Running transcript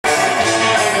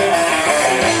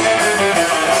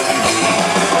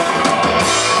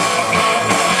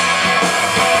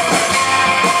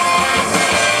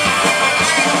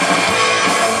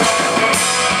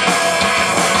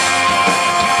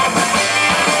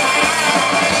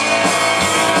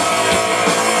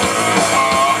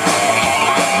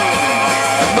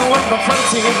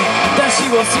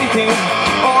was sitting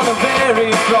on a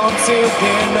very front seat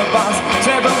in a bus,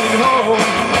 traveling home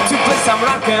to play some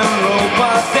rock and roll.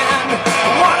 But then,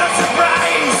 what a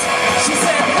surprise! She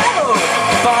said, "Hello,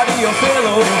 buddy, your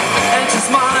fellow," and she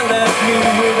smiled at me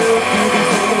with a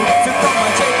beautiful look. Took off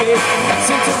my jacket,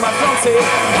 sit to my front seat,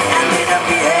 and didn't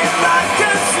behave like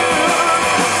a suit.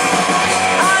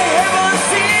 I haven't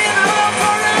seen her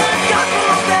for a couple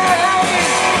of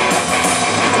days.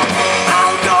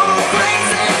 I'll go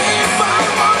crazy if I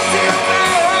want to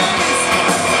face.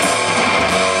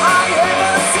 I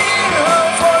haven't seen her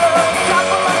for a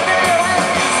couple of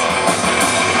days.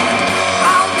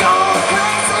 I'll go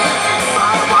crazy if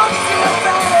I want to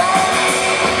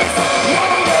face.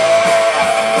 Yeah, yeah.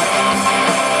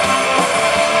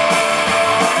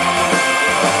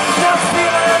 Just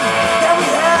feeling that we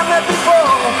have met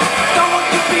before. Don't want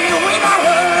to be without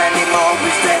her anymore. We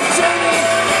said journey,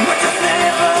 we're just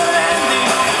never ending.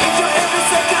 Enjoy every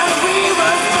second we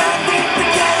were spending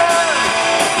together.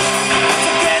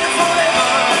 Together forever.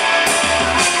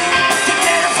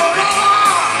 Together forever.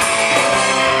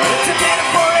 Together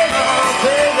forever,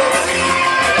 baby.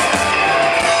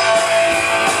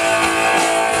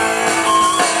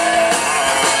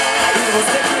 It was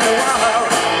taking a while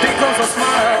because I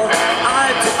smiled.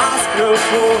 I had to ask her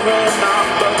for her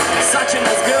number. Such a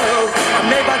nice girl, I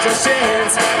made by just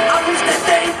chance. I wish that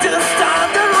they just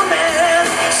start a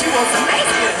romance. She was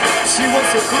amazing, she was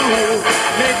so cool.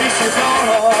 Maybe she's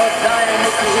hot, I am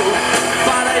a fool,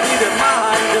 but I didn't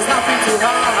mind. There's nothing to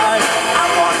hide. I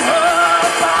want her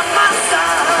by my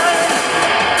side.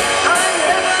 I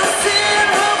haven't seen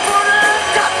her for a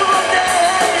couple of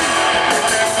days.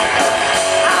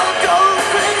 I'll go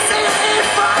crazy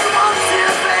if I want to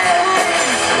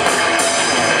face.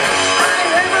 I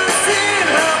haven't seen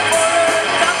her for a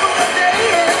couple of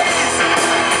days.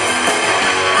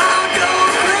 I'll go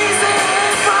crazy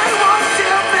if I want to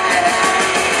face.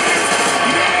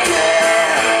 Yeah, yeah.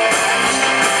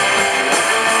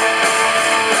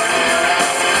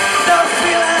 Those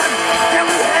feeling that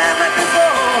we haven't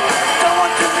before. Don't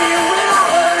want to be without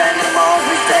her anymore.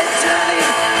 We said journey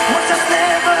was just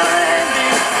never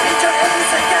ending. Enjoy every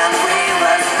second we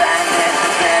were spending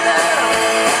together.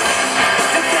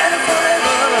 Together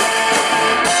forever.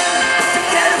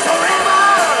 Together forever.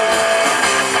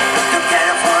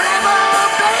 Together forever,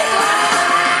 baby.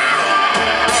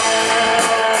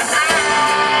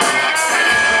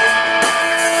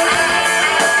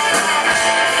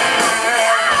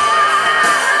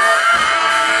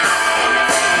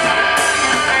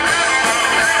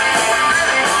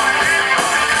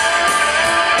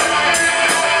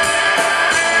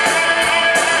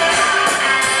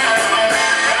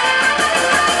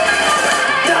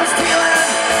 Just feeling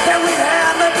that we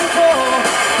haven't before.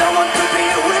 Don't want to be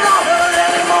without her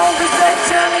anymore. We said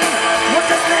journey was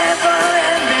just never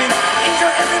ending.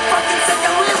 Enjoy every fucking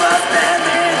second we were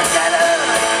spending together.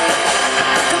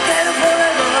 Together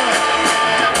forever.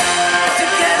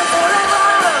 Together forever.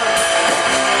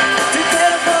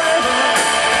 Together forever.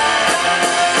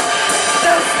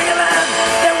 Those feeling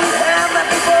that we haven't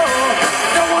before.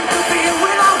 Don't want to be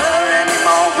without her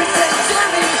anymore. We said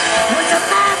journey was just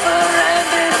never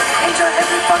ending. Enjoy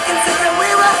every fucking second we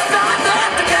were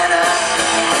spending together.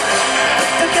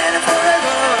 Together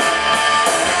forever.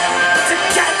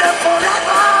 Together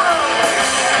forever.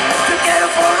 Together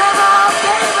forever,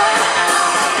 baby.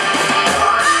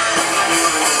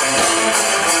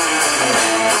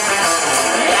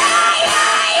 Yeah,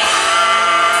 yeah, yeah.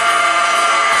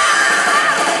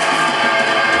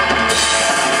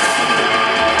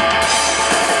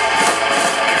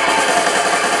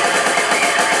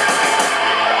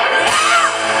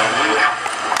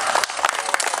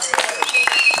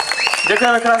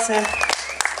 Ďakujeme krásne.